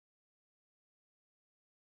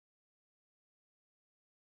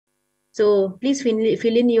So please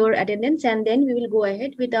fill in your attendance, and then we will go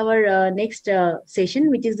ahead with our next session,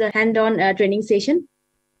 which is the hand-on training session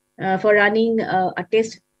for running a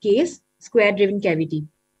test case, square-driven cavity.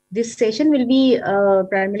 This session will be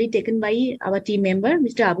primarily taken by our team member,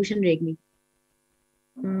 Mr. Abhushan Regni.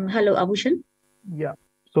 Hello, Abhushan. Yeah.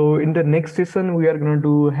 So in the next session, we are going to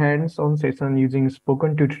do hands-on session using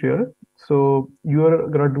spoken tutorial. So you are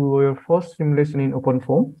going to do your first simulation in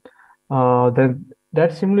OpenFOAM. Then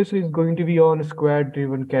that simulation is going to be on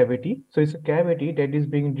square-driven cavity. So it's a cavity that is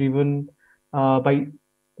being driven by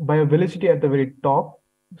a velocity at the very top.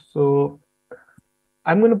 So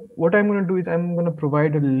what I'm gonna do is I'm gonna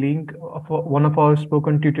provide a link of one of our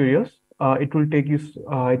spoken tutorials. It will take you,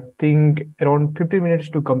 I think, around 50 minutes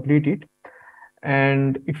to complete it.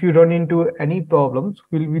 And if you run into any problems,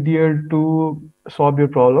 we'll be there to solve your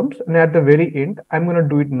problems. And at the very end, I'm gonna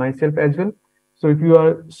do it myself as well. So if you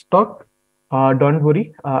are stuck, don't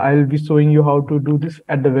worry. I'll be showing you how to do this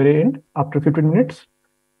at the very end after 15 minutes.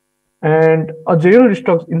 And a general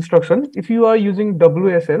instruction, if you are using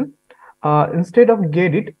WSL, instead of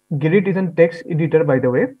Gedit is a text editor, by the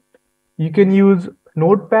way. You can use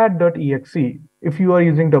notepad.exe if you are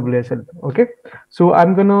using WSL. Okay, so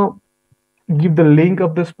I'm gonna give the link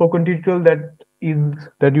of the spoken tutorial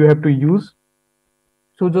that you have to use.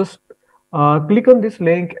 So just click on this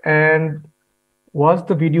link and watch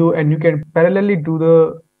the video, and you can parallelly do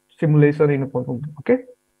the simulation in OpenFOAM. Okay.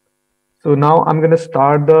 So now I'm going to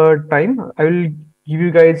start the time. I will give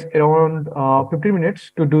you guys around 15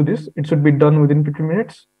 minutes to do this. It should be done within 15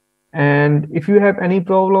 minutes. And if you have any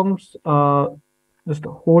problems, just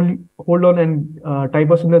hold on and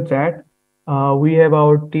type us in the chat. We have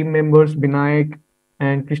our team members, Binayak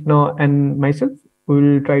and Krishna and myself, who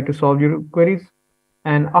will try to solve your queries.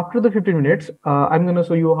 And after the 15 minutes, I'm going to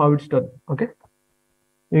show you how it's done. Okay.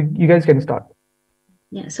 You guys can start.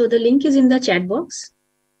 Yeah, so the link is in the chat box.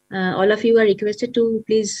 All of you are requested to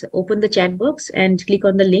please open the chat box and click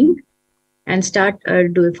on the link and start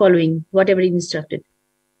following whatever is instructed.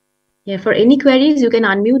 Yeah, for any queries, you can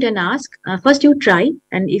unmute and ask. First, you try,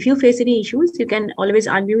 and if you face any issues, you can always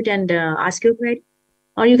unmute and ask your query.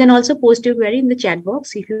 Or you can also post your query in the chat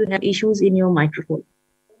box if you have issues in your microphone.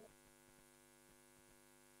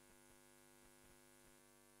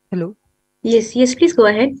 Hello. Yes, please go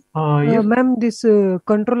ahead. Yes. Ma'am, this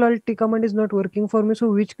Control-Alt-T command is not working for me.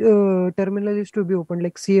 So which terminal is to be opened,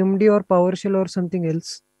 like CMD or PowerShell or something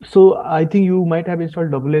else? So I think you might have installed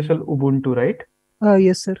WSL Ubuntu, right?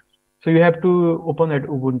 Yes, sir. So you have to open that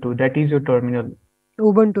Ubuntu. That is your terminal.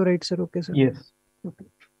 Ubuntu, right, sir? Okay, sir. Yes. Okay.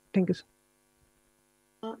 Thank you, sir.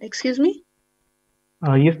 Excuse me?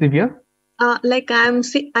 Yes, Divya. Like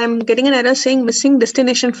I'm getting an error saying missing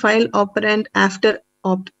destination file operand after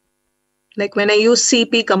opt. Like when I use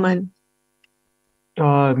CP command.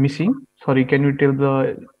 Missing. Sorry, can you tell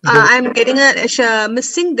the? I'm getting a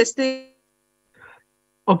missing destination.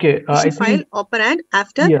 Okay. File operand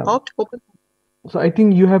after opt open. So I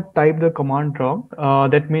think you have typed the command wrong.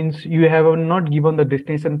 That means you have not given the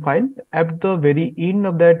destination file. At the very end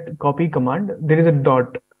of that copy command, there is a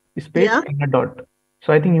dot, space and a dot.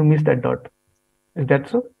 So I think you missed that dot. Is that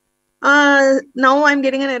so? Now I'm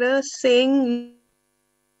getting an error saying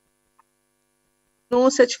no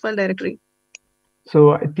such file directory.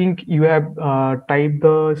 So I think you have typed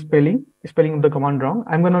the spelling of the command wrong.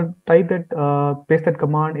 I'm gonna type that, paste that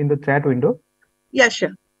command in the chat window. Yeah, sure.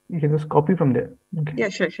 You can just copy from there. Okay. Yeah,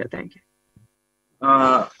 sure. Thank you.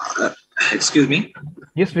 Excuse me.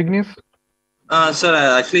 Yes, Vignesh. Sir,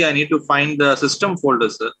 actually, I need to find the system folder,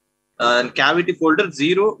 sir. And cavity folder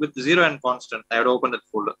 0 with 0 and constant. I have to open that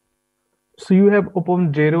folder. So you have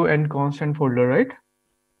opened 0 and constant folder, right?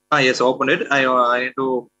 Yes, opened it. I need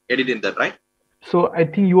to edit in that, right? So I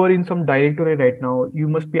think you are in some directory right now. You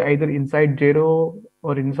must be either inside 0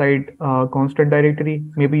 or inside constant directory.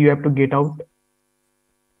 Maybe you have to get out.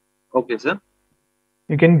 Okay, sir.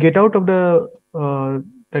 You can get out of the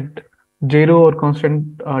that 0 or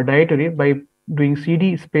constant directory by doing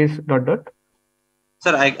cd space ...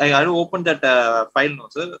 Sir, I have to open that file now,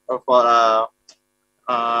 sir, for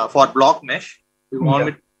block mesh. You want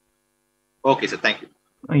me? Okay, sir. Thank you.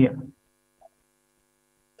 Yeah.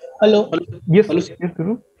 Hello. Yes. Hello. Yes,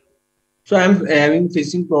 Guru. So I'm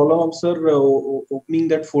facing problem, sir, opening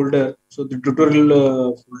that folder. So the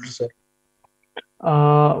tutorial folder, sir.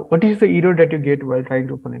 What is the error that you get while trying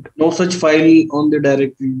to open it? No such file on the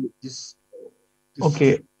directory. This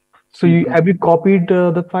okay. So have you copied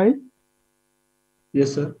the file?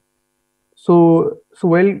 Yes, sir. So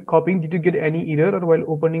while copying, did you get any error, or while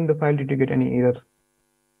opening the file, did you get any error?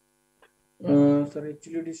 Sir,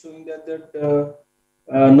 actually it is showing that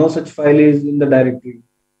no such file is in the directory.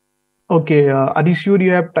 Okay, are you sure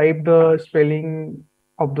you have typed the spelling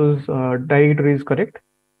of those directories correct?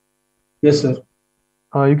 Yes, sir.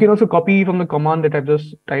 You can also copy from the command that I've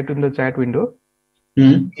just typed in the chat window,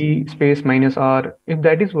 E space minus R. If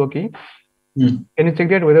that is working, can you check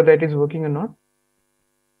that whether that is working or not?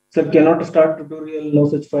 Sir, cannot start tutorial, no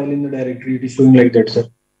such file in the directory. It is showing like that, sir.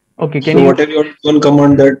 Okay, can So you? what are your one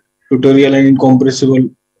command that tutorial and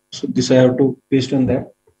incompressible? So this I have to paste on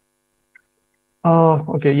that.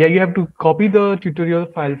 Okay, yeah, you have to copy the tutorial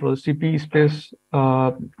file first, cp space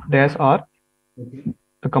dash R, Okay.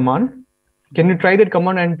 the command. Can you try that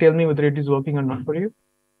command and tell me whether it is working or not for you?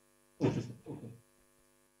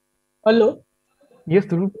 Hello. Yes,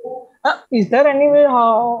 Dhruv. Is there any way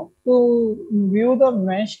how to view the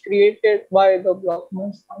mesh created by the block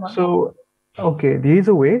mesh? So, okay, there is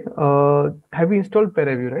a way. Have you installed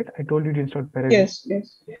Paraview, right? I told you to install Paraview. Yes,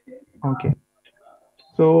 yes. Okay.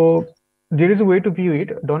 So there is a way to view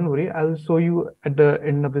it. Don't worry. I'll show you at the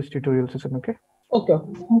end of this tutorial session. Okay. Okay.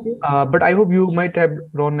 Thank you. But I hope you might have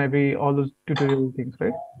run away all those tutorial things,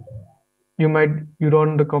 right? You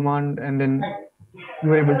run the command and then you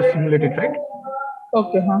were able to simulate it, right?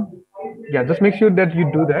 Okay. Yeah. Just make sure that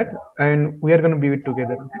you do that, and we are gonna view it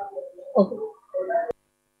together. Okay. Okay.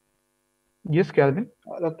 Yes, Calvin.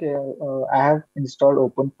 Okay, I have installed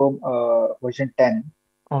OpenFOAM version 10.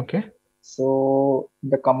 Okay. So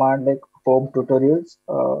the command like foam tutorials,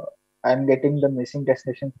 I'm getting the missing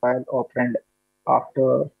destination file operand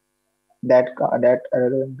after that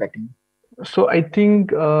error I'm getting. So I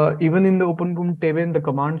think even in the OpenFOAM 7, the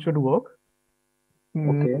command should work.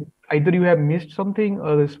 Okay. Either you have missed something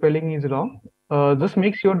or the spelling is wrong. Just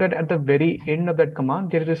make sure that at the very end of that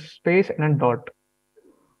command there is a space and a dot.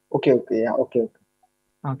 Okay. Yeah. Okay.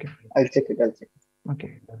 Okay. I'll check it.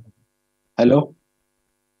 Okay. Hello.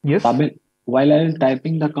 Yes. Sabil, while I was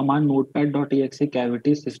typing the command notepad.exe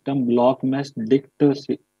cavity system block mesh dict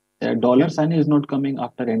dollar sign is not coming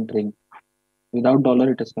after entering. Without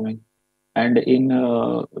dollar it is coming, and in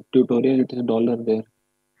tutorial it is dollar there.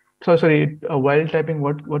 So sorry. While typing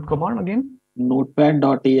what command again?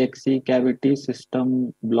 Notepad.exe cavity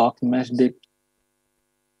system block mesh dict.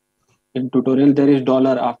 In tutorial there is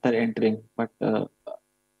dollar after entering, but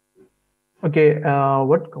okay.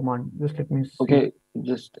 What command? Just let me see. Okay,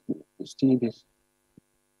 just see this.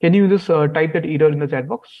 Can you just type that error in the chat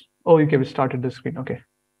box? Oh, okay, we started the screen. Okay,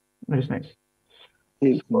 that is nice.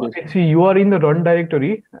 See, you are in the run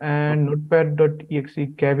directory and notepad.exe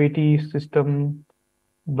cavity system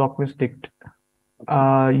block mesh dict.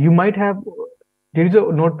 You might have, there is a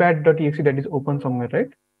notepad.exe that is open somewhere, right?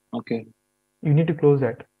 Okay. You need to close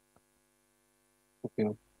that. Okay.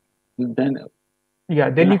 Then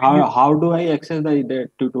yeah, then you how do I access the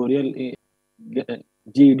tutorial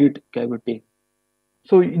gedit cavity?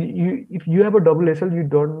 So if you have a WSL, you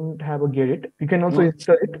don't have a gedit. You can also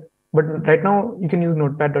install it, but right now you can use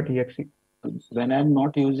notepad.exe. When I'm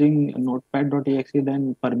not using notepad.exe,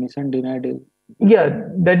 then permission denied is. Yeah,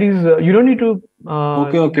 that is you don't need to.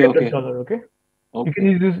 Okay. Okay. You can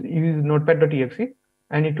use notepad.exe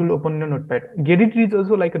and it will open the notepad. Gedit is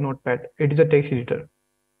also like a notepad. It is a text editor.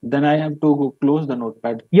 Then I have to close the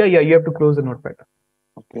notepad. Yeah, you have to close the notepad.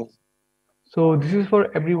 Okay. So this is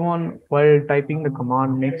for everyone. While typing the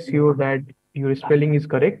command, make sure that your spelling is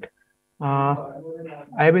correct. I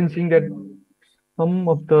have been seeing that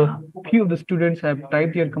few of the students have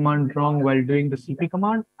typed their command wrong while doing the cp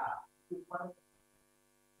command.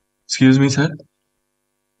 Excuse me, sir.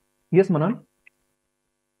 Yes, Manan.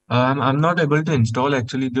 I'm not able to install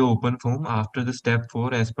actually the OpenFOAM after the step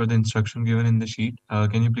 4 as per the instruction given in the sheet.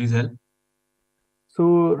 Can you please help?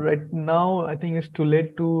 So right now, I think it's too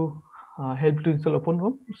late to help to install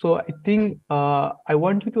OpenFOAM. So I think I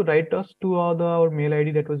want you to write us to our mail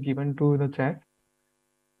ID that was given to the chat.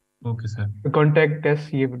 Okay, sir. The contact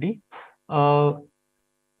CFD.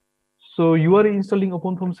 So you are installing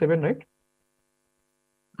OpenFOAM 7, right?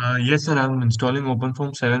 Yes, sir. I'm installing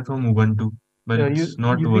OpenFOAM 7 from Ubuntu, but it's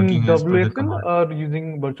not working as per the command. Or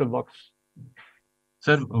using VirtualBox?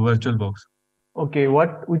 Sir, VirtualBox. Okay,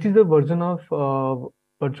 which is the version of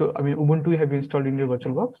Ubuntu have you installed in your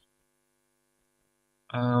VirtualBox?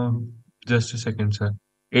 Just a second, sir.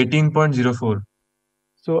 18.04.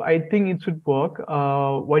 So I think it should work.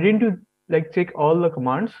 Why didn't you check all the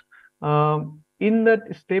commands? In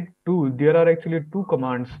that step 2, there are actually 2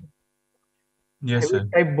 commands. Yes, sir. Have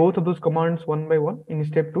you typed both of those commands one by one in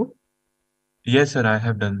step 2? Yes, sir. I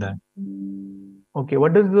have done that. Okay.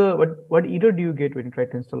 What error do you get when you try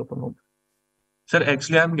to install OpenFOAM? Sir,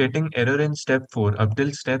 actually, I'm getting error in step 4. Up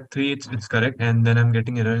till step 3, it's correct, and then I'm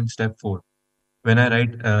getting error in step 4. When I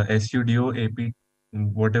write sudo ap,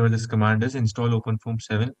 whatever this command is, install OpenFOAM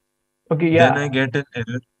 7, Okay, Then yeah. I get an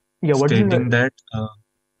error Yeah, what is stating the that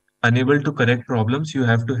unable to correct problems, you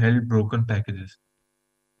have to help broken packages.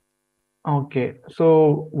 okay?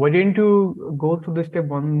 So why didn't you go through the step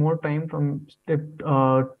one more time from step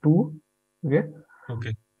 2? Okay.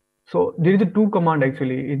 Okay. So there is a 2 command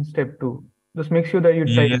actually in step 2. Just make sure that you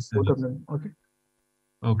type Yes, sir. both of Yes. them. Okay.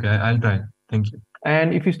 Okay, I'll try. Thank you.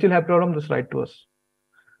 And if you still have problem, just write to us.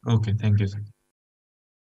 Okay, thank you, sir.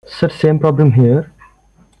 Sir, same problem here.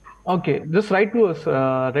 Okay, just write to us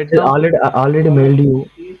right Sir, now. I already mailed you.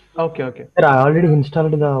 Okay, okay, Sir, I already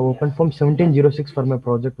installed the OpenFOAM 1706 for my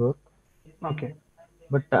project work. okay.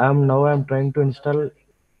 But I'm trying to install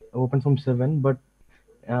OpenFOAM 7, but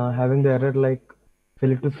having the error like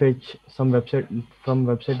failure to fetch some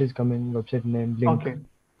website is coming, website name link. Okay.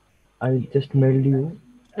 I just mailed you.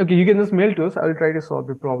 Okay, you can just mail to us. I will try to solve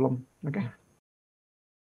the problem. Okay.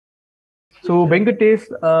 So Venkatesh,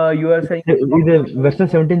 you are saying Either version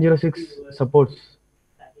 1706 supports.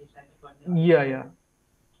 yeah, yeah.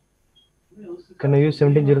 Can I use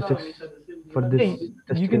 1706 for this Yeah,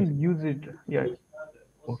 test you case? can use it. Yeah.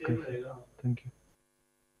 Okay, thank you.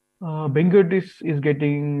 Venkatesh is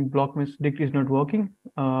getting block mistake is not working.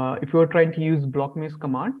 If you are trying to use block miss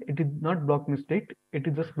command, it is not block mistake. It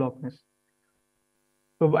is just block miss.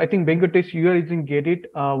 So I think Venkatesh, you are using Gedit.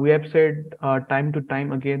 We have said time to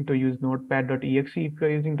time again to use notepad.exe if you are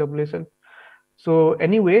using WSL. So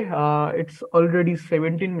anyway, it's already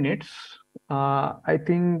 17 minutes. I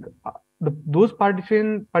think those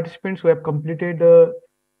participants who have completed the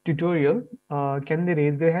tutorial, can they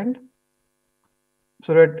raise their hand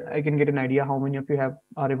so that I can get an idea how many of you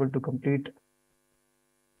are able to complete?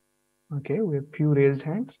 Okay, we have few raised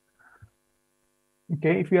hands.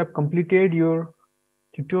 Okay, if you have completed your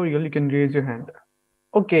tutorial, you can raise your hand.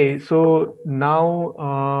 Okay, so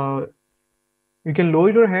now you can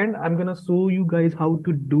lower your hand. I'm gonna show you guys how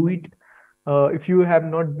to do it. If you have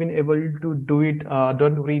not been able to do it,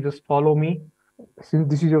 don't worry, just follow me. Since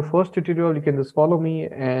this is your first tutorial, you can just follow me,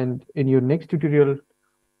 and in your next tutorial,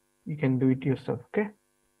 you can do it yourself, okay?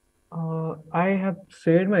 I have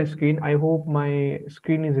shared my screen. I hope my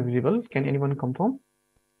screen is visible. Can anyone confirm?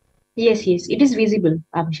 Yes, yes, it is visible,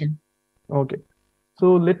 Abhishan. Okay,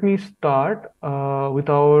 so let me start with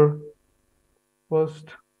our first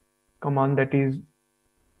command, that is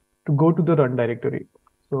to go to the run directory.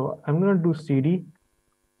 So I'm going to do cd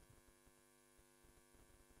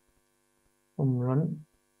from run,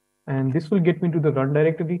 and this will get me to the run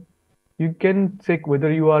directory. You can check whether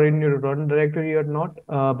you are in your run directory or not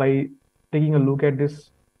by taking a look at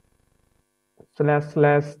this /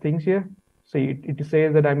 things here. See, it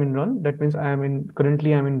says that I'm in run. That means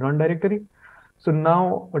currently I'm in run directory. So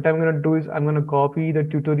now what I'm going to do is I'm going to copy the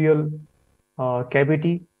tutorial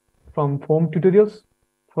cavity from foam tutorials.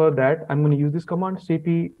 For that, I'm going to use this command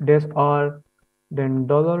cp-r then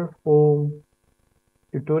 $foam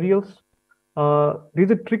tutorials.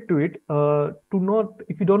 There's a trick to it.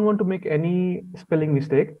 If you don't want to make any spelling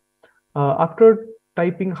mistake, after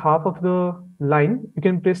typing half of the line, you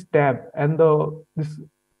can press tab, and this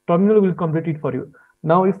terminal will complete it for you.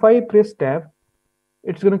 Now, if I press tab,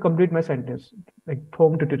 it's going to complete my sentence, like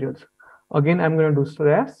foam tutorials. Again, I'm going to do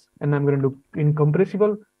 / and I'm going to do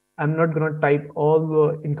incompressible. I'm not going to type all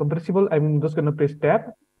the incompressible. I'm just going to press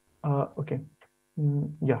tab. Okay.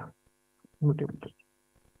 Yeah.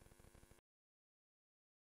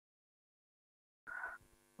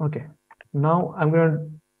 Okay. Now I'm going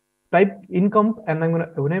to type incomp, and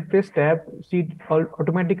when I press tab, see it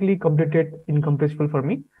automatically completed incompressible for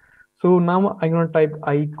me. So now I'm going to type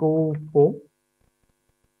ico foam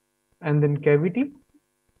and then cavity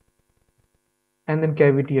and then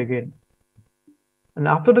cavity again. And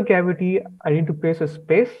after the cavity, I need to press a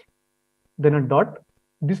space, then a dot.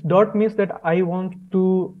 This dot means that I want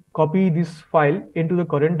to copy this file into the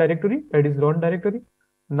current directory, that is run directory.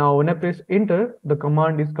 Now when I press enter, the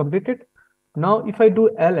command is completed. Now if I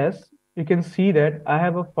do ls, you can see that I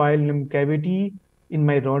have a file named cavity in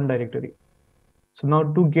my run directory. So now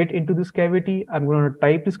to get into this cavity, I'm going to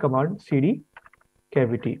type this command cd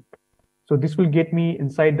cavity. So this will get me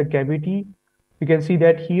inside the cavity. You can see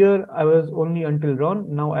that here I was only until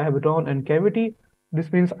run. Now I have run and cavity.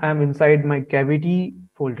 This means I'm inside my cavity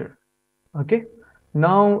folder. Okay.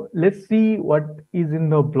 Now let's see what is in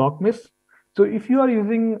the block miss. So if you are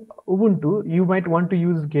using Ubuntu, you might want to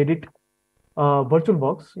use Gedit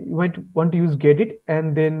VirtualBox. You might want to use Gedit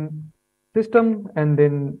and then system and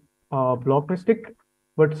then block mystic.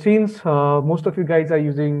 But since most of you guys are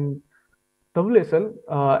using WSL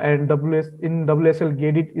and in WSL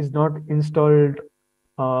Gedit is not installed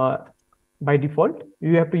by default,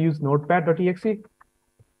 you have to use notepad.exe.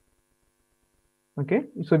 Okay,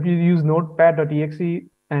 so if you use notepad.exe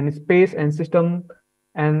and space and system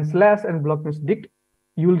and slash and blockmeshdict,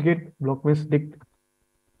 you will get blockmeshdict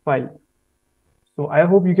file. So I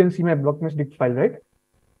hope you can see my blockmeshdict file, right?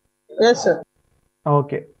 Yes, sir.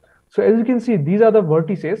 Okay, so as you can see, these are the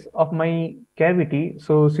vertices of my cavity.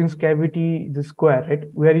 So since cavity is a square, right,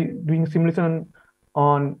 we are doing simulation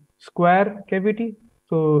on square cavity.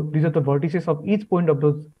 So these are the vertices of each point of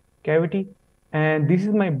those cavity, and this is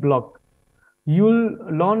my block. You'll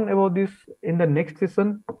learn about this in the next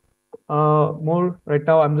session more. Right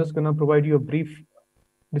now, I'm just gonna provide you a brief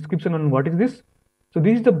description on what is this. So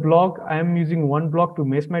this is the block. I'm using one block to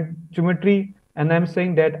mesh my geometry, and I'm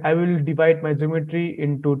saying that I will divide my geometry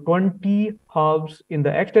into 20 halves in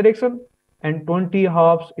the x direction and 20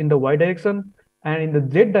 halves in the y direction. And in the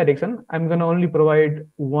z direction, I'm gonna only provide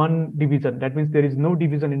one division. That means there is no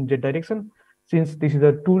division in z direction since this is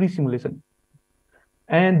a 2D simulation.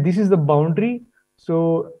 And this is the boundary.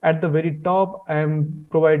 So at the very top, I'm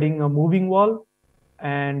providing a moving wall,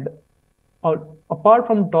 and apart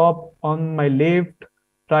from top, on my left,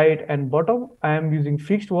 right, and bottom, I am using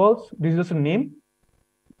fixed walls. This is just a name.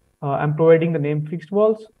 I'm providing the name fixed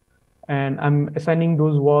walls, and I'm assigning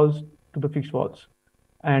those walls to the fixed walls.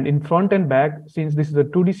 And in front and back, since this is a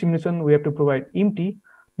 2D simulation, we have to provide empty.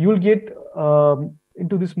 You will get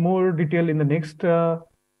into this more detail in the next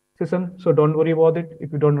session. So don't worry about it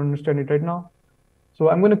if you don't understand it right now. So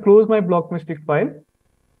I'm going to close my blockmeshdict file,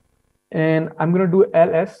 and I'm going to do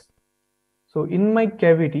ls. So in my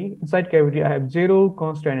cavity, inside cavity, I have 0,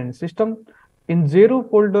 constant, and system. In 0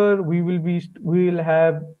 folder, we will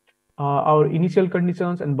have our initial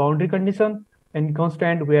conditions and boundary condition. And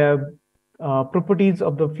constant, we have properties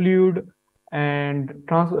of the fluid and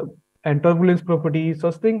turbulence properties,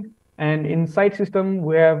 such thing. And inside system,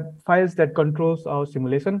 we have files that controls our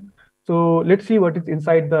simulation. So let's see what is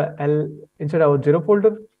inside inside our 0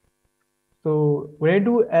 folder. So when I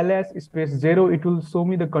do ls space 0, it will show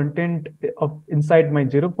me the content of inside my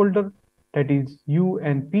 0 folder, that is u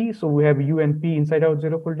and p. So we have u and p inside our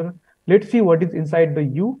 0 folder. Let's see what is inside the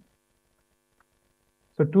u.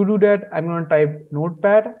 So to do that, I'm going to type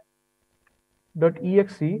notepad.exe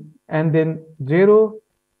and then 0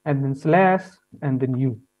 and then slash and then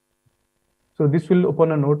u. So this will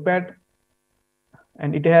open a notepad,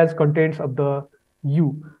 and it has contents of the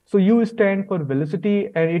u. So u stands for velocity,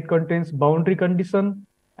 and it contains boundary condition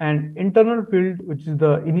and internal field, which is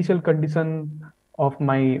the initial condition of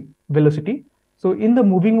my velocity. So in the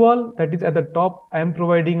moving wall, that is at the top, I am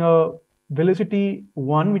providing a velocity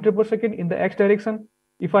 1 meter per second in the x direction.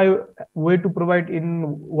 If I were to provide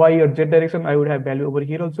in y or z direction, I would have value over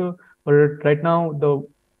here also. But right now, the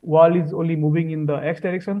wall is only moving in the x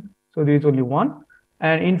direction, so there is only 1.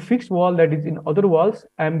 And in fixed wall, that is in other walls,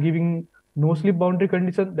 I'm giving no slip boundary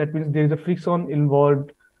condition. That means there is a friction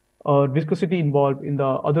involved or viscosity involved in the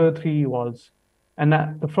other 3 walls. And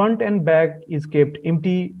the front and back is kept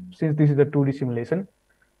empty since this is a 2D simulation.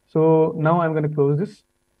 So now I'm going to close this.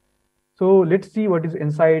 So let's see what is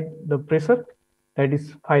inside the pressure, that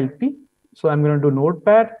is file P. So I'm going to do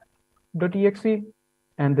notepad.exe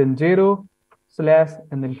and then 0 slash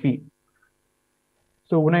and then P.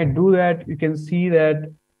 So when I do that, you can see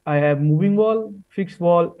that I have moving wall, fixed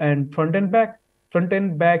wall, and front and back. Front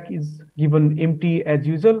and back is given empty as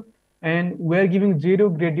usual, and we're giving 0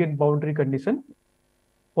 gradient boundary condition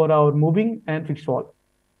for our moving and fixed wall.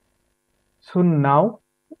 So now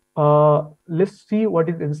let's see what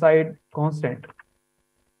is inside constant.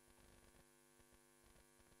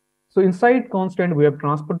 So inside constant, we have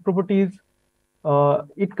transport properties.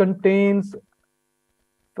 It contains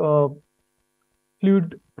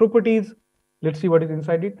fluid properties. Let's see what is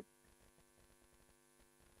inside it.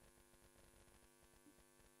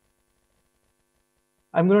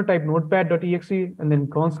 I'm going to type notepad.exe and then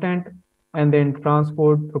constant and then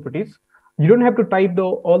transport properties. You don't have to type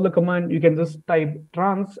all the command. You can just type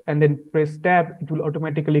trans and then press tab. It will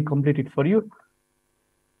automatically complete it for you.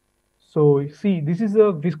 So see, this is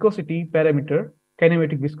a viscosity parameter,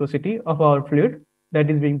 kinematic viscosity of our fluid that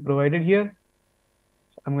is being provided here.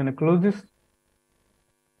 I'm going to close this.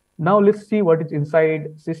 Now let's see what is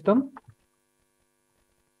inside system.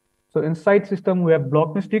 So inside system, we have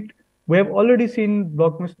blockmeshdict. We have already seen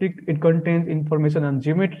blockmeshdict. It contains information on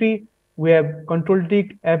geometry. We have control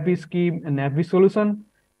tick, FB scheme, and FB solution.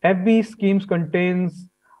 FB schemes contains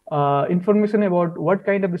information about what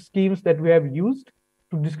kind of schemes that we have used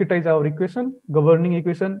to discretize our equation, governing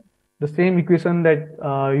equation, the same equation that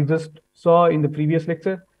you just saw in the previous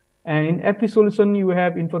lecture. And in FB solution, you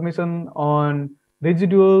have information on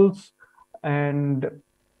residuals and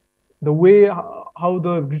the way how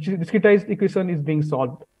the discretized equation is being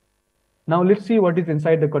solved. Now let's see what is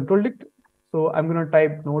inside the control dict. So I'm going to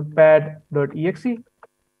type notepad.exe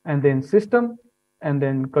and then system and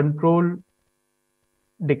then control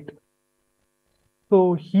dict.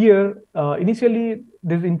 So here initially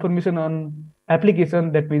there's information on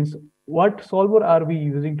application. That means what solver are we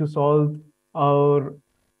using to solve our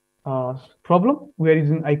problem. We are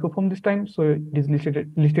using IcoFoam this time, so it is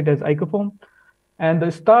listed as IcoFoam, and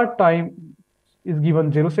the start time is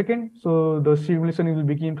given 0 second. So the simulation will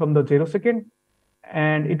begin from the 0 second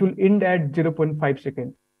and it will end at 0.5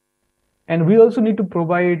 second. And we also need to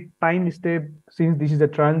provide time step, since this is a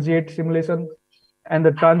transient simulation and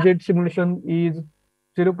the transient simulation is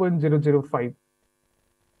 0.005.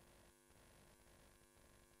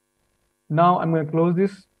 Now I'm going to close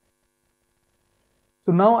this.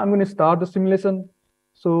 So now I'm going to start the simulation.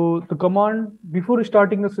 So the command, before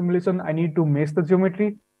starting the simulation, I need to mesh the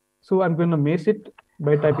geometry. So I'm going to mesh it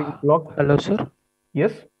by typing block. Hello, sir.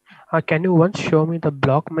 Yes. Can you once show me the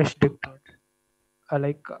block mesh dict?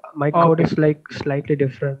 My code is like slightly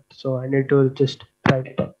different, so I need to just try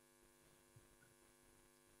it.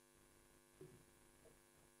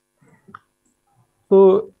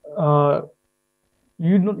 So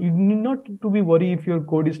you need not to be worried if your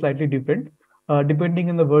code is slightly different. Depending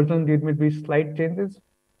on the version, there may be slight changes.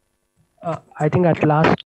 I think at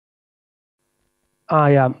last,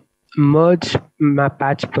 yeah, merge my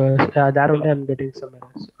patch first. That only I'm getting some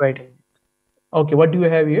errors. Waiting. Okay, what do you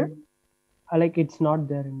have here? Like it's not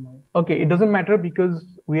there in my. Okay, it doesn't matter because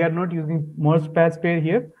we are not using merge patch pair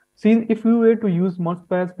here. Since if we were to use merge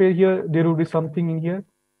patch pair here, there would be something in here.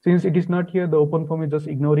 Since it is not here, the OpenFOAM is just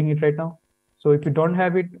ignoring it right now. So if you don't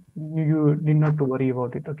have it, you need not to worry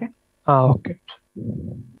about it. Okay. Okay.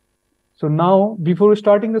 So now, before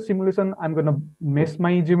starting the simulation, I'm going to mesh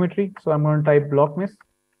my geometry. So I'm going to type block mesh.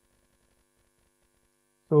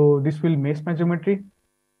 So this will mesh my geometry.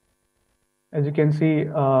 As you can see,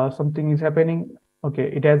 something is happening.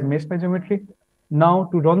 Okay, it has meshed my geometry. Now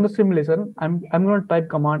to run the simulation, I'm going to type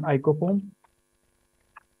command IcoFoam.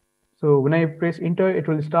 So when I press enter, it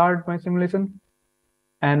will start my simulation.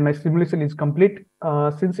 And my simulation is complete.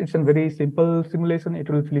 Since it's a very simple simulation, it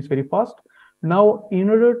will finish very fast. Now, in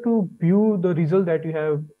order to view the result that you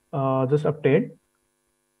have just obtained,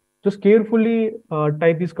 just carefully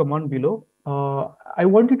type this command below. I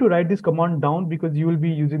want you to write this command down because you will be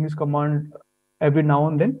using this command every now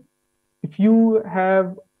and then. If you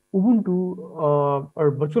have Ubuntu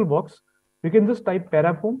or VirtualBox, you can just type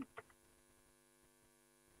parafoam.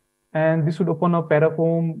 And this would open a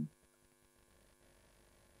parafoam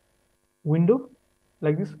window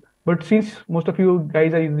like this. But since most of you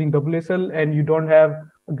guys are using WSL and you don't have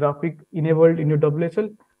a graphic enabled in your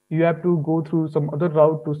WSL, you have to go through some other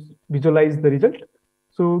route to visualize the result.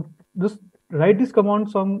 So just write this command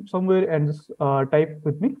somewhere and just type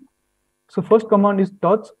with me. So first command is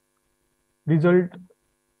touch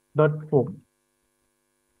result.foam.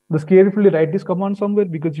 Just carefully write this command somewhere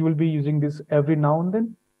because you will be using this every now and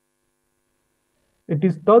then. It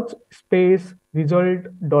is touch space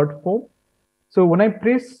result.foam. So when I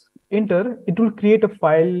press enter, it will create a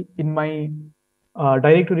file in my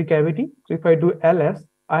directory cavity. So if I do ls,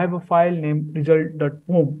 I have a file named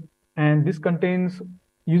result.foam, and this contains,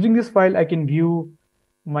 using this file, I can view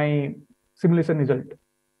my simulation result.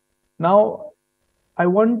 Now, I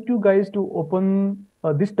want you guys to open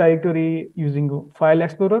this directory using File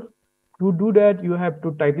Explorer. To do that, you have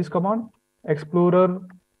to type this command, explorer.exe,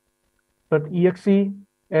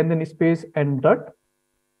 and then space and dot.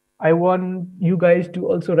 I want you guys to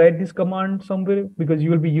also write this command somewhere because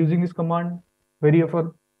you will be using this command very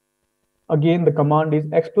often. Again, the command is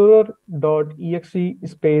explorer.exe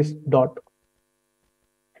space dot.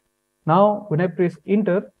 Now, when I press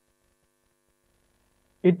enter,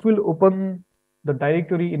 it will open the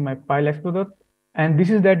directory in my File Explorer, and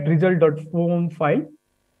this is that result.foam file.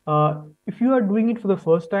 If you are doing it for the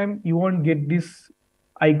first time, you won't get this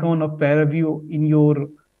icon of ParaView in your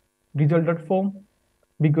result.foam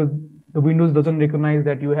because the Windows doesn't recognize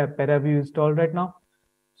that you have ParaView installed right now.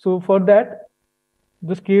 So for that,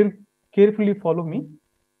 just carefully follow me.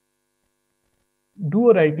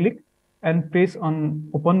 Do a right click and press on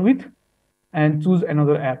open with and choose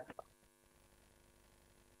another app.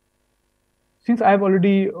 Since I have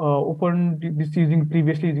already opened this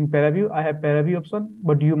previously using ParaView, I have ParaView option,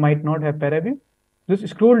 but you might not have ParaView. Just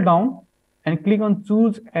scroll down and click on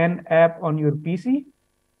choose an app on your PC.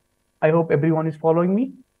 I hope everyone is following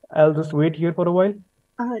me. I'll just wait here for a while.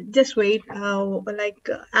 Just wait.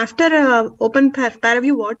 After open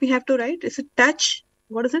ParaView, what we have to write? Is it touch?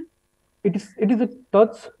 What is it? It is a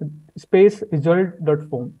touch space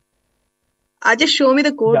result.foam. Just show me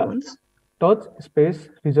the code once. touch space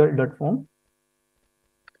result.form.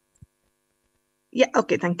 Yeah,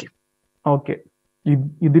 okay, thank you. Okay,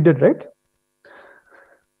 you did it right.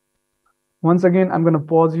 Once again, I'm going to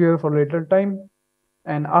pause here for a little time.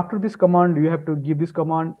 And after this command, you have to give this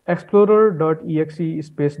command explorer.exe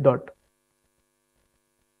space dot.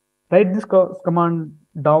 Write this command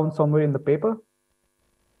down somewhere in the paper.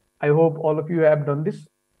 I hope all of you have done this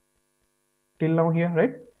till now here,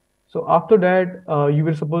 right? So after that, you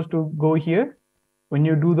were supposed to go here. When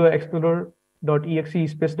you do the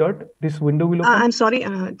explorer.exe space dot, this window will open. I'm sorry,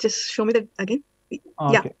 just show me that again.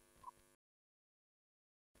 Okay. Yeah.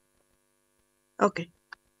 Okay.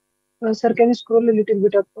 Sir, can you scroll a little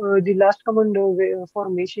bit up? The last command for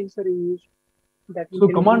meshing, sir, you used. So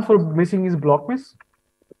command for meshing is block mesh.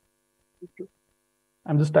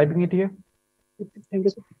 I'm just typing it here. Thank you,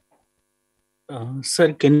 sir.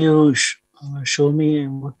 Sir, can you show me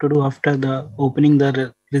what to do after the opening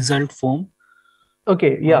the result form?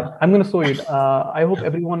 Okay, yeah, I'm going to show it. I hope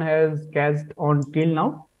everyone has cast on till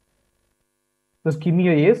now. Just give me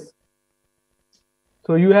a yes.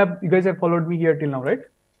 So you guys have followed me here till now, right?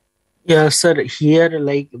 Yeah, sir. Here,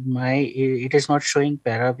 like it is not showing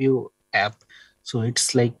ParaView app, so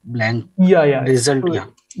it's like blank. Yeah. Result.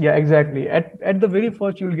 So, yeah, exactly. At the very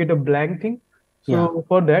first, you will get a blank thing. So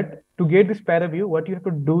for that, to get this ParaView, what you have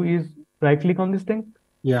to do is right click on this thing.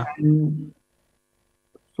 Yeah. And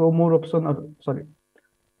show more option. Sorry.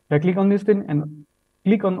 Right click on this thing and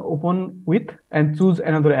click on open with and choose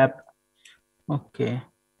another app. Okay.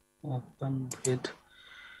 Open with.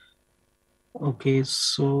 Okay,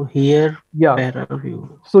 so here,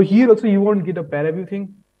 ParaView. So here also you won't get a ParaView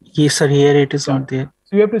thing. Yes, sir. Here it is not there.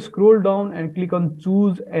 So you have to scroll down and click on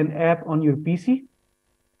choose an app on your PC.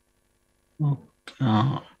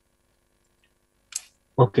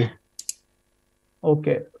 Okay.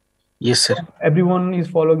 Okay. Yes, sir. Everyone is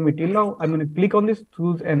following me till now. I'm going to click on this,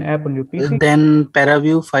 choose an app on your PC. Then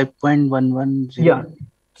ParaView 5.110. Yeah.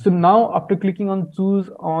 So now after clicking on choose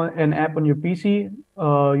on an app on your PC,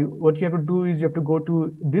 what you have to do is you have to go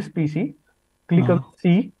to this PC, click on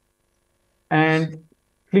C, and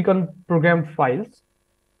click on program files.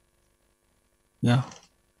 Yeah.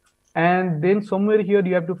 And then somewhere here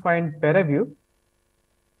you have to find ParaView.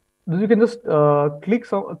 You can just click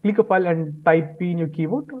a file and type P in your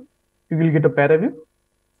keyboard. You will get a ParaView.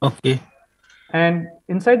 Okay. And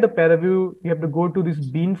inside the ParaView, you have to go to this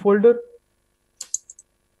bin folder.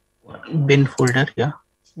 Bin folder, yeah.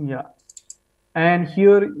 Yeah. And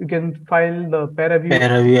here you can file the ParaView.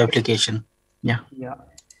 ParaView application. Yeah. Yeah.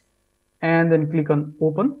 And then click on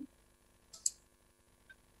open.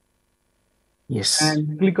 Yes.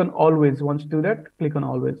 And click on always. Once you do that, click on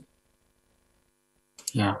always.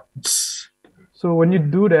 Yeah. So when you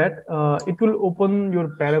do that, it will open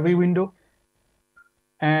your ParaView window.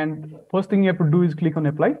 And first thing you have to do is click on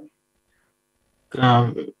apply.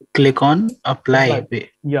 Click on apply.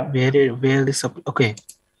 Yeah. Where this okay.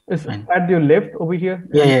 It's at your left over here.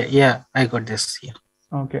 Yeah. I got this. Yeah.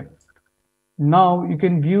 Okay. Now you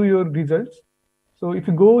can view your results. So if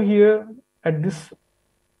you go here at this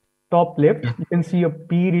top left, you can see a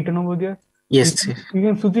P written over there. Yes. You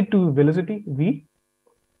can switch it to velocity V.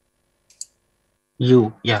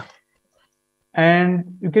 U. Yeah.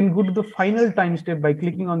 And you can go to the final time step by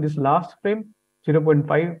clicking on this last frame,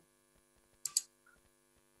 0.5.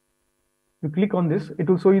 You click on this, it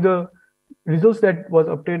will show you the results that was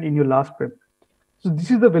obtained in your last frame. So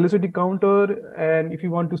this is the velocity counter. And if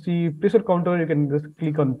you want to see pressure counter, you can just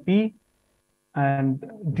click on P. And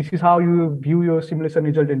this is how you view your simulation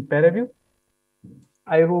result in ParaView.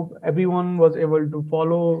 I hope everyone was able to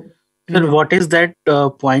follow. Sir, what is that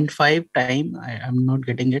 0.5 time? I'm not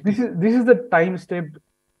getting it. This is the time step.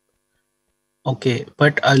 Okay,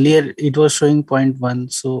 but earlier it was showing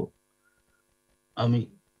 0.1. So, I mean.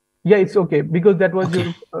 Yeah, it's okay because that was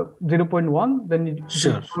your 0.1. Then you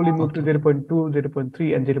slowly move to 0.2,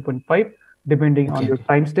 0.3, and 0.5 depending on your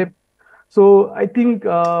time step. So I think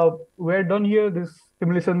we're done here. This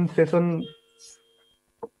simulation session.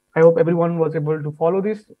 I hope everyone was able to follow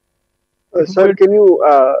this. Sir, can you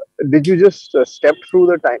did you just step through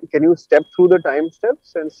the time? Can you step through the time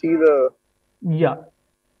steps and see the? Yeah.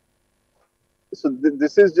 So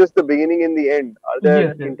this is just the beginning and the end. Are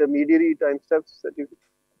there intermediary time steps that you?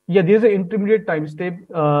 Yeah, there's an intermediate time step.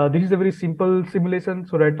 This is a very simple simulation.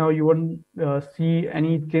 So right now you won't see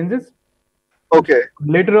any changes. Okay.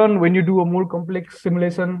 Later on, when you do a more complex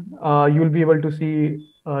simulation, you will be able to see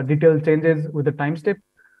detailed changes with the time step.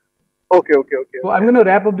 Okay. So I'm going to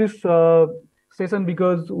wrap up this session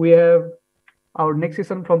because we have our next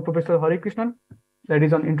session from Professor Hari Krishnan, that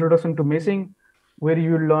is on Introduction to Meshing, where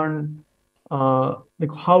you learn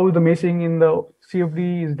like how the meshing in the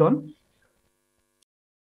CFD is done.